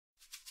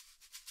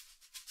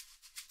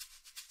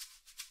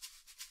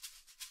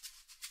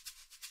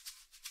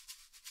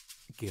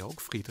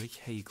Georg Friedrich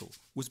Hegel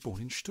was born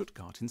in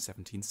Stuttgart in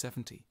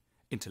 1770.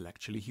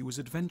 Intellectually he was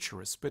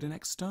adventurous, but in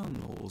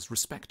externals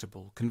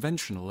respectable,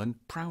 conventional,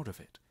 and proud of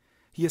it.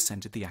 He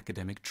ascended the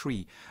academic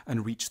tree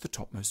and reached the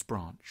topmost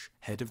branch,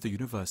 head of the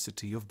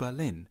University of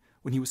Berlin,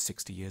 when he was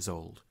 60 years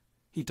old.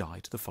 He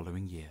died the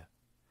following year.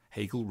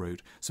 Hegel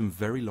wrote some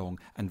very long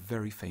and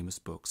very famous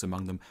books,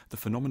 among them The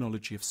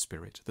Phenomenology of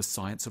Spirit, The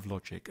Science of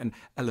Logic, and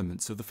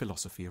Elements of the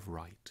Philosophy of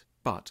Right.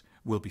 But,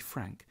 we'll be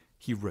frank,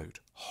 he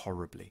wrote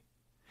horribly.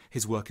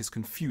 His work is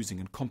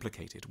confusing and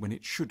complicated when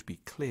it should be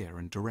clear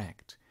and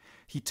direct.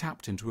 He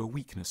tapped into a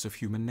weakness of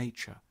human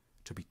nature,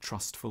 to be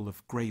trustful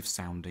of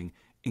grave-sounding,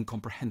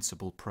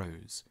 incomprehensible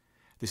prose.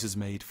 This has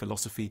made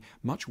philosophy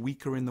much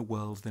weaker in the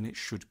world than it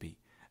should be,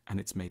 and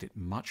it's made it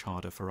much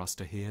harder for us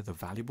to hear the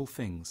valuable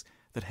things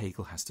that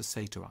Hegel has to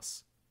say to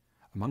us,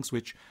 amongst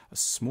which a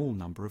small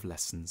number of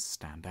lessons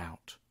stand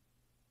out.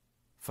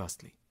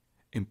 Firstly,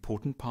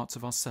 important parts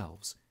of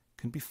ourselves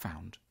can be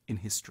found in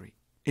history.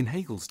 In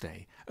Hegel's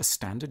day, a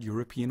standard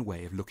European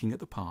way of looking at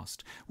the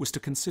past was to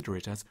consider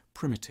it as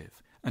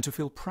primitive and to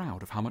feel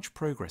proud of how much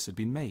progress had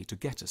been made to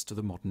get us to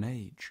the modern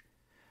age.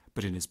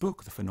 But in his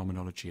book, The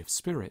Phenomenology of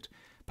Spirit,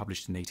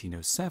 published in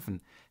 1807,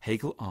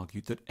 Hegel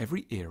argued that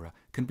every era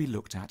can be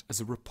looked at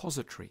as a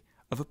repository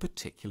of a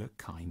particular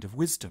kind of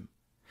wisdom.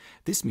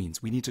 This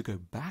means we need to go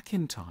back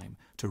in time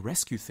to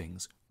rescue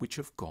things which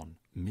have gone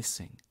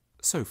missing.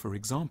 So, for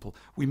example,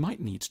 we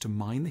might need to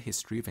mine the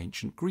history of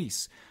ancient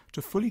Greece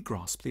to fully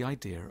grasp the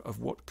idea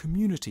of what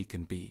community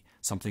can be,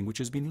 something which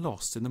has been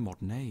lost in the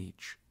modern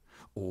age.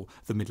 Or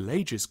the Middle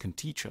Ages can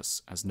teach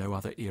us, as no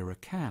other era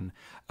can,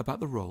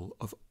 about the role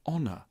of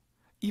honour,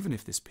 even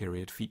if this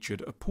period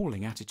featured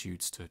appalling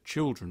attitudes to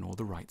children or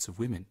the rights of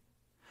women.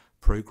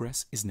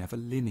 Progress is never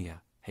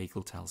linear,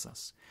 Hegel tells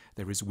us.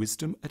 There is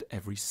wisdom at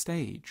every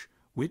stage,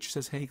 which,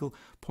 says Hegel,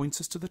 points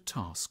us to the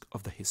task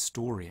of the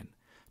historian.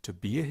 To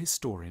be a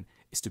historian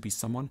is to be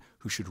someone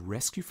who should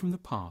rescue from the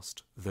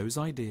past those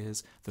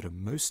ideas that are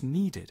most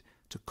needed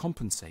to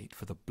compensate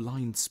for the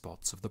blind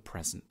spots of the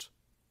present.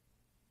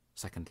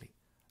 Secondly,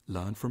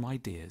 learn from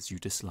ideas you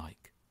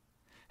dislike.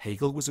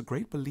 Hegel was a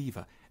great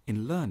believer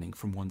in learning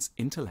from one's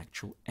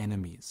intellectual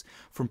enemies,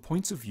 from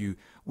points of view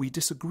we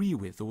disagree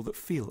with or that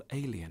feel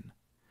alien.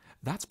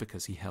 That's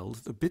because he held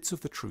that bits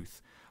of the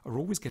truth are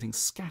always getting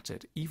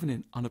scattered even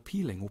in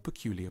unappealing or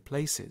peculiar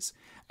places,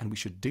 and we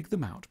should dig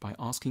them out by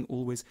asking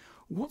always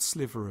what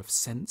sliver of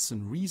sense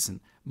and reason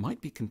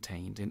might be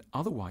contained in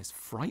otherwise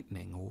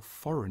frightening or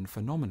foreign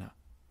phenomena.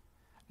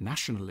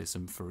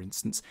 Nationalism, for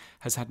instance,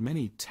 has had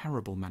many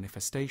terrible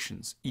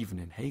manifestations, even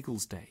in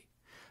Hegel's day.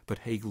 But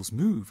Hegel's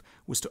move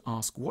was to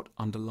ask what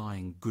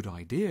underlying good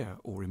idea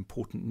or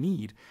important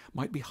need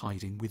might be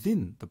hiding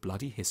within the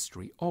bloody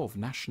history of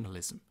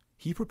nationalism.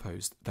 He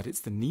proposed that it's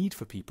the need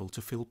for people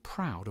to feel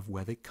proud of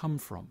where they come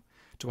from,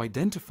 to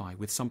identify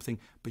with something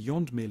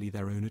beyond merely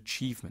their own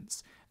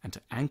achievements, and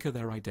to anchor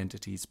their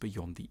identities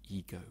beyond the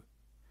ego.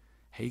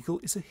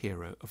 Hegel is a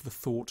hero of the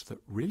thought that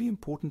really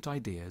important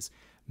ideas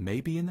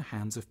may be in the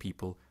hands of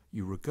people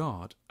you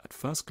regard, at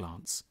first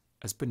glance,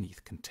 as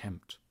beneath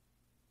contempt.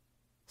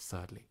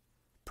 Thirdly,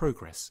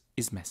 progress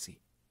is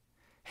messy.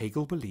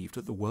 Hegel believed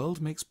that the world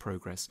makes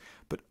progress,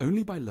 but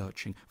only by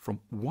lurching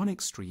from one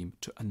extreme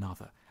to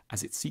another,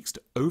 as it seeks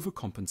to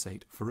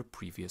overcompensate for a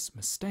previous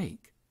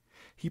mistake.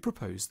 He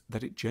proposed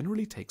that it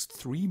generally takes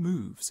 3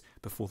 moves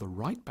before the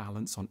right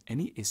balance on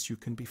any issue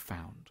can be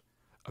found,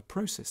 a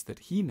process that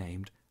he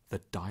named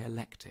the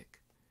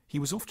dialectic. He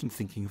was often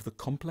thinking of the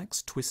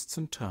complex twists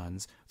and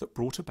turns that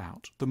brought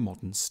about the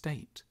modern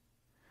state.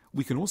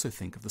 We can also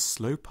think of the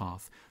slow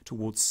path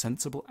towards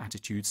sensible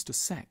attitudes to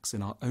sex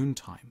in our own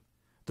time.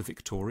 The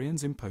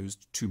Victorians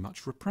imposed too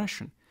much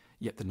repression,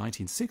 yet the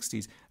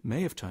 1960s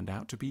may have turned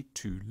out to be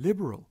too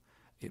liberal.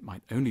 It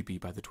might only be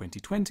by the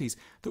 2020s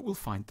that we'll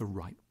find the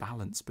right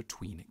balance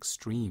between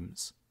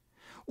extremes.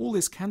 All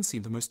this can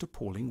seem the most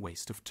appalling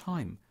waste of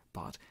time,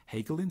 but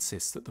Hegel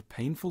insists that the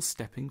painful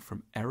stepping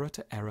from error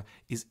to error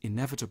is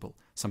inevitable,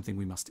 something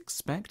we must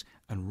expect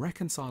and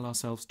reconcile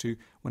ourselves to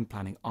when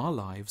planning our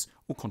lives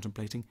or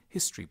contemplating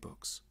history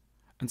books.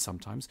 And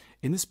sometimes,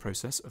 in this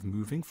process of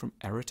moving from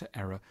error to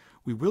error,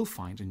 we will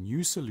find a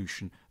new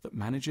solution that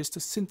manages to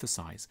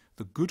synthesize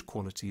the good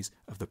qualities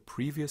of the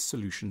previous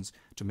solutions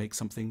to make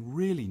something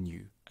really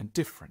new and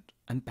different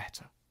and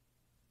better.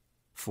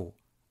 4.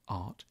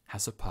 Art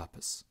has a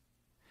purpose.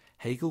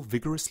 Hegel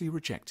vigorously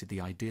rejected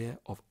the idea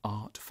of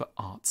art for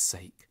art's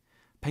sake.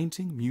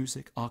 Painting,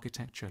 music,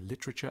 architecture,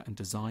 literature, and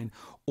design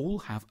all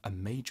have a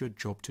major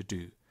job to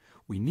do.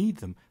 We need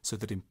them so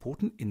that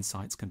important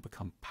insights can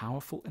become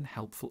powerful and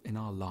helpful in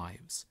our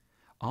lives.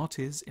 Art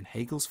is, in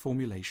Hegel's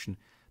formulation,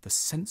 the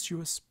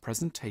sensuous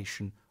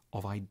presentation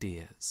of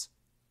ideas.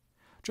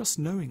 Just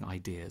knowing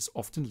ideas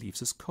often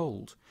leaves us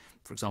cold.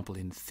 For example,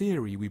 in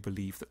theory, we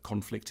believe that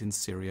conflict in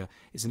Syria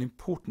is an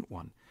important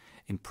one.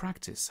 In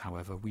practice,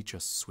 however, we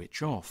just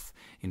switch off.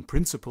 In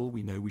principle,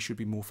 we know we should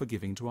be more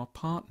forgiving to our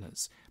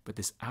partners, but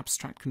this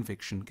abstract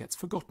conviction gets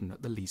forgotten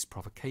at the least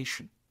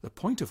provocation. The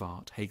point of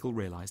art, Hegel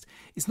realized,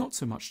 is not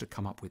so much to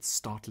come up with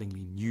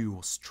startlingly new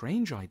or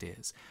strange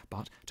ideas,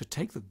 but to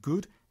take the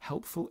good,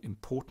 helpful,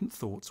 important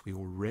thoughts we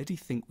already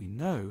think we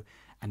know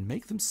and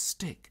make them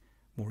stick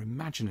more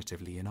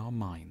imaginatively in our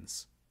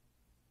minds.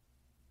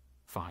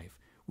 5.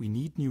 We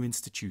need new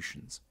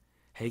institutions.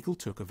 Hegel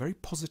took a very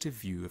positive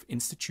view of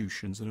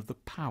institutions and of the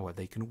power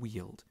they can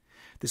wield.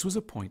 This was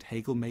a point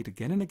Hegel made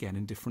again and again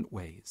in different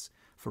ways.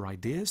 For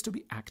ideas to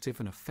be active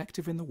and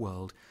effective in the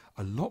world,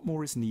 a lot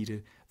more is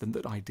needed than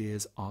that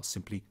ideas are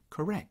simply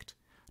correct.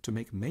 To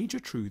make major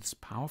truths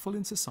powerful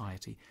in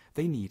society,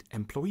 they need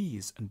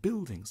employees and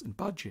buildings and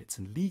budgets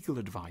and legal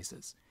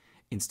advisors.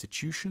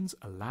 Institutions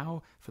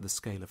allow for the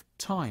scale of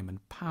time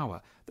and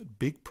power that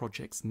big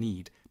projects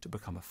need to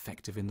become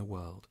effective in the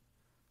world.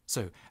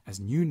 So, as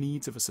new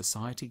needs of a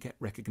society get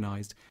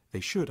recognized,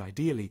 they should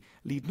ideally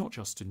lead not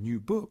just to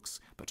new books,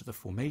 but to the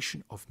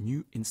formation of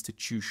new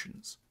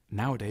institutions.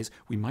 Nowadays,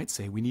 we might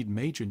say we need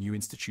major new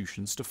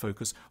institutions to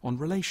focus on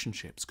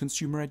relationships,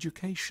 consumer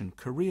education,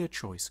 career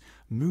choice,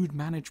 mood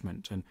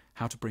management, and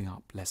how to bring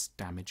up less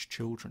damaged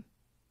children.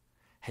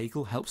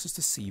 Hegel helps us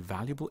to see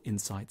valuable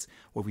insights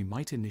where we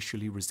might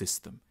initially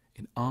resist them,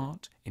 in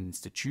art, in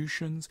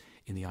institutions,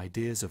 in the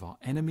ideas of our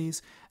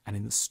enemies, and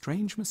in the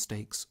strange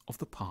mistakes of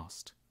the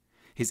past.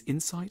 His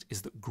insight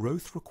is that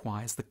growth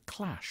requires the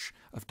clash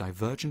of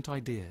divergent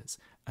ideas,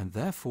 and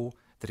therefore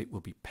that it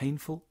will be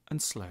painful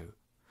and slow.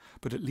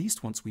 But at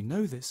least once we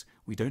know this,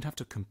 we don't have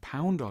to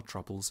compound our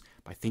troubles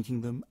by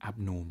thinking them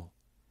abnormal.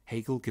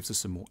 Hegel gives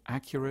us a more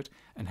accurate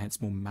and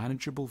hence more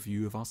manageable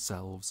view of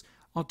ourselves,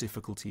 our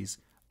difficulties,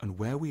 and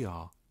where we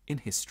are in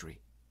history.